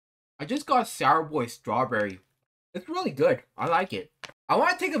I just got Sour Boy Strawberry. It's really good. I like it. I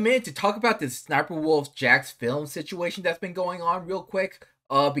want to take a minute to talk about this Sniperwolf jacksfilms situation that's been going on real quick.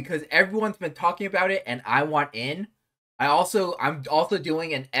 Because everyone's been talking about it and I want in. I'm also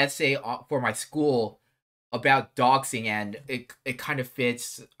doing an essay for my school about doxing, and it kind of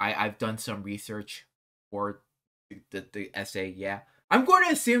fits. I've done some research for the essay. Yeah, I'm going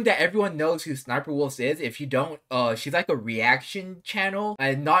to assume that everyone knows who Sniperwolf is. If you don't, she's like a reaction channel,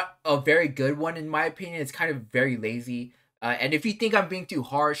 and not a very good one in my opinion. It's kind of very lazy. And if you think I'm being too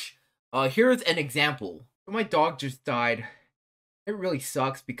harsh, here's an example. My dog just died. It really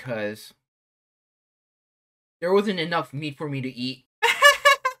sucks because there wasn't enough meat for me to eat.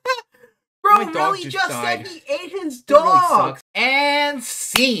 Bro, really just said he ate his dog! Really and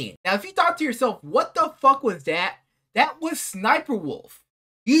scene. Now, if you thought to yourself, what the fuck was that? That was Sniperwolf.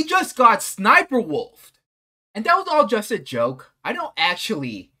 You just got Sniperwolfed. And that was all just a joke. I don't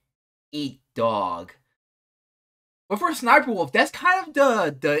actually eat dog. But for Sniperwolf, that's kind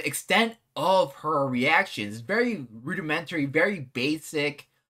of the extent of her reactions. Very rudimentary, very basic,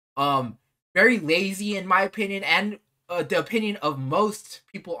 very lazy in my opinion, and the opinion of most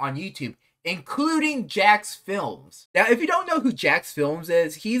people on YouTube, including jacksfilms. Now, if you don't know who jacksfilms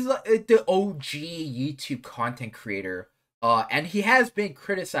is, he's the OG YouTube content creator, and he has been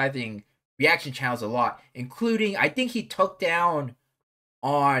criticizing reaction channels a lot, including, I think he took down,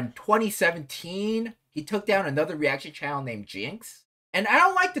 on 2017, he took down another reaction channel named Jinx. And I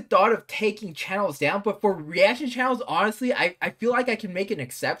don't like the thought of taking channels down, but for reaction channels, honestly, I feel like I can make an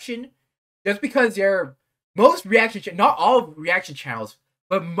exception. Just because most reaction, not all reaction channels,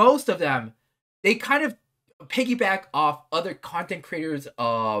 but most of them, they kind of piggyback off other content creators'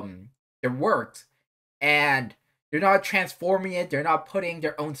 their works, and they're not transforming it, they're not putting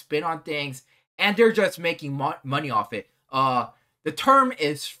their own spin on things, and they're just making money off it. The term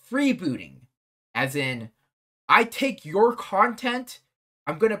is freebooting, as in, I take your content,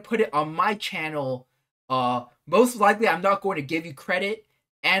 I'm going to put it on my channel, most likely I'm not going to give you credit,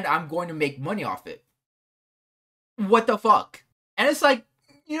 and I'm going to make money off it. What the fuck? And it's like,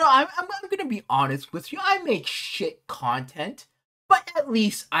 you know, I'm going to be honest with you, I make shit content, but at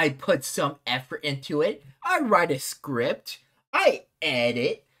least I put some effort into it. I write a script, I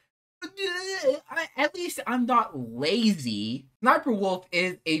edit, at least I'm not lazy. Sniperwolf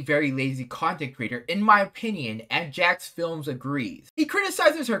is a very lazy content creator, in my opinion, and jacksfilms agrees. He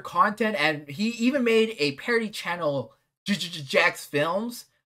criticizes her content, and he even made a parody channel, jacksfilms,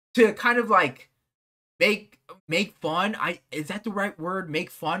 to kind of like make fun. Is that the right word? Make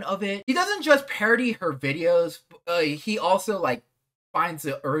fun of it. He doesn't just parody her videos. He also like finds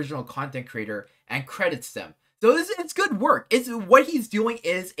the original content creator and credits them. So it's good work. What he's doing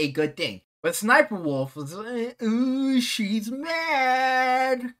is a good thing. But Sniperwolf was, ooh, she's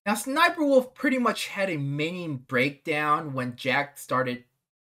mad. Now, Sniperwolf pretty much had a mini breakdown when Jack started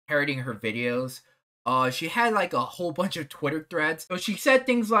parodying her videos. She had like a whole bunch of Twitter threads. So she said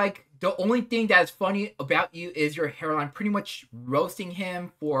things like, the only thing that's funny about you is your hairline, pretty much roasting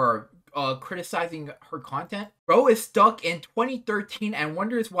him for criticizing her content. Bro is stuck in 2013 and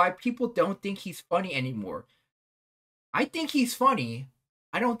wonders why people don't think he's funny anymore. I think he's funny.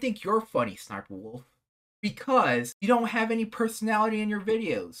 I don't think you're funny, Sniperwolf. Because you don't have any personality in your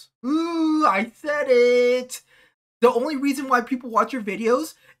videos. Ooh, I said it! The only reason why people watch your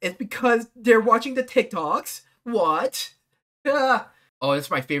videos is because they're watching the TikToks. What? Oh, that's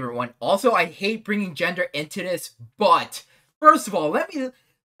my favorite one. Also, I hate bringing gender into this, but first of all, let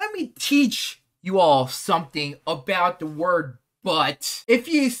me teach you all something about the word but. If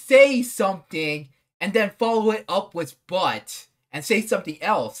you say something and then follow it up with but, and say something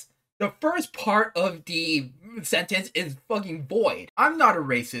else, the first part of the sentence is fucking void. I'm not a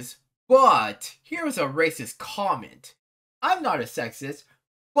racist, but here's a racist comment. I'm not a sexist,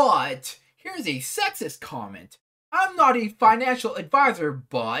 but here's a sexist comment. I'm not a financial advisor,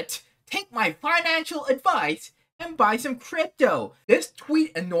 but take my financial advice and buy some crypto. This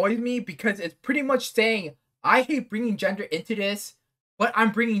tweet annoys me because it's pretty much saying, I hate bringing gender into this, but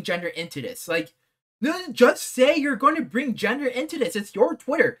I'm bringing gender into this. Like, just say you're going to bring gender into this. It's your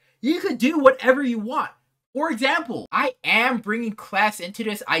Twitter. You could do whatever you want. For example, I am bringing class into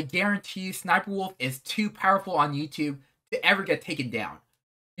this. I guarantee you Sniperwolf is too powerful on YouTube to ever get taken down.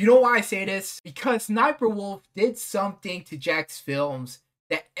 You know why I say this? Because Sniperwolf did something to jacksfilms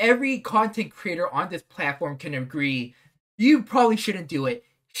that every content creator on this platform can agree you probably shouldn't do it.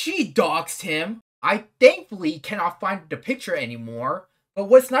 She doxed him. I thankfully cannot find the picture anymore. But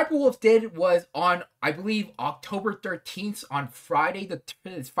what Sniperwolf did was on, I believe, October 13th, on Friday the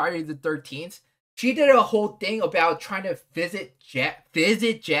 13th, she did a whole thing about trying to visit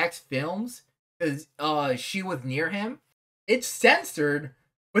jacksfilms because she was near him. It's censored,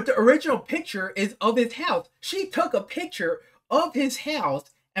 but the original picture is of his house. She took a picture of his house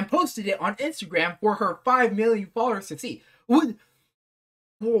and posted it on Instagram for her 5 million followers to see.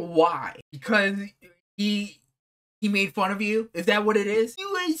 Why? Because he made fun of you? Is that what it is?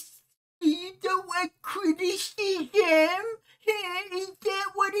 You don't want criticism? Is that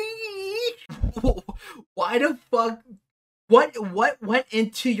what it is? Why the fuck? What went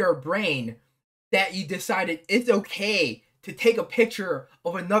into your brain that you decided it's okay to take a picture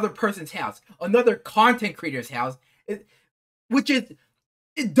of another person's house, another content creator's house, which is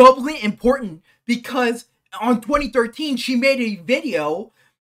doubly important because on 2013 she made a video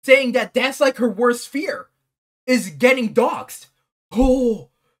saying that that's like her worst fear is getting doxxed. Oh,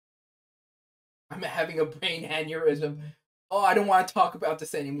 I'm having a brain aneurysm. Oh, I don't want to talk about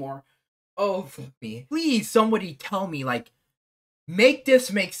this anymore. Oh, fuck me. Please, somebody tell me, like, make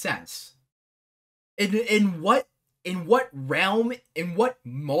this make sense. In what realm, in what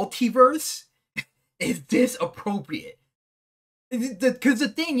multiverse is this appropriate? Because the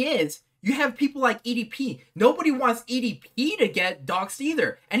thing is, you have people like EDP. Nobody wants EDP to get doxxed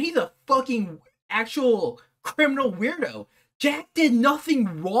either. And he's a fucking actual criminal weirdo. Jack did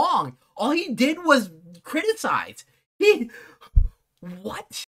nothing wrong. All he did was criticize.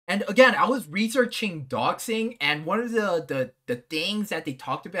 What? And again, I was researching doxing, and one of the things that they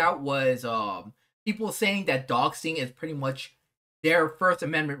talked about was people saying that doxing is pretty much their First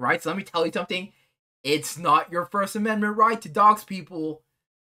Amendment rights. Let me tell you something. It's not your First Amendment right to dox people.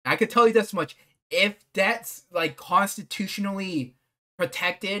 I can tell you this much. If that's like constitutionally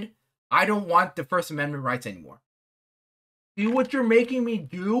protected, I don't want the First Amendment rights anymore. See what you're making me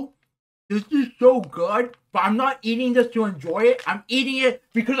do? This is so good, but I'm not eating this to enjoy it. I'm eating it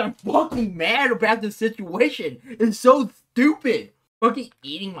because I'm fucking mad about the situation. It's so stupid. Fucking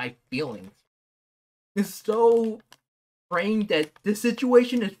eating my feelings. It's so brain dead. This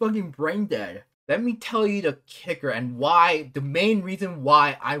situation is fucking brain dead. Let me tell you the kicker and why, the main reason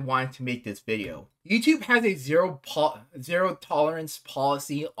why I wanted to make this video. YouTube has a zero tolerance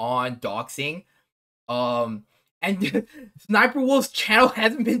policy on doxing. And SSSniperwolf's channel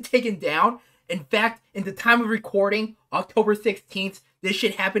hasn't been taken down. In fact, in the time of recording, October 16th, this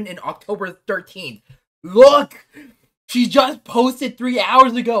shit happened in October 13th. Look! She just posted 3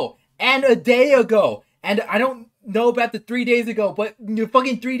 hours ago, and a day ago. And I don't know about the 3 days ago, but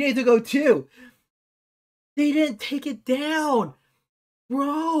fucking 3 days ago too. They didn't take it down.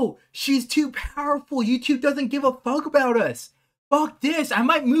 Bro, she's too powerful. YouTube doesn't give a fuck about us. Fuck this, I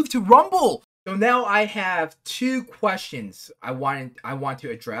might move to Rumble. So now I have 2 questions I want to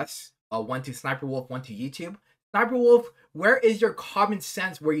address. One to SSSniperwolf, one to YouTube. SSSniperwolf, where is your common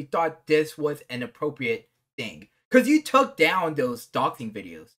sense where you thought this was an appropriate thing? Because you took down those doxing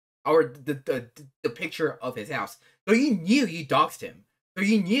videos. Or the picture of his house. So you knew you doxed him. So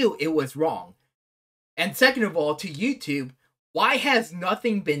you knew it was wrong. And second of all, to YouTube, why has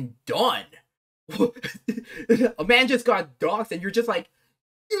nothing been done? A man just got doxed and you're just like,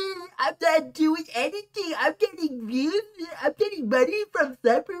 I'm not doing anything. I'm getting views. I'm getting money from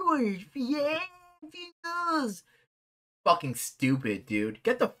SSSniperwolf. Yeah, views. Fucking stupid, dude.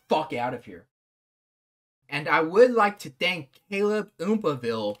 Get the fuck out of here. And I would like to thank Caleb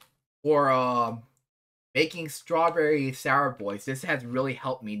Oompaville for making Strawberry Sour Boys. This has really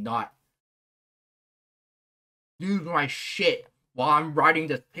helped me not lose my shit while I'm writing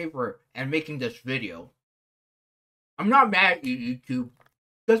this paper and making this video. I'm not mad at you, YouTube.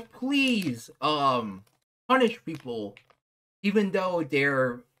 Just please, punish people, even though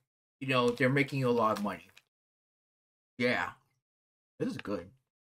they're making you a lot of money. Yeah, this is good.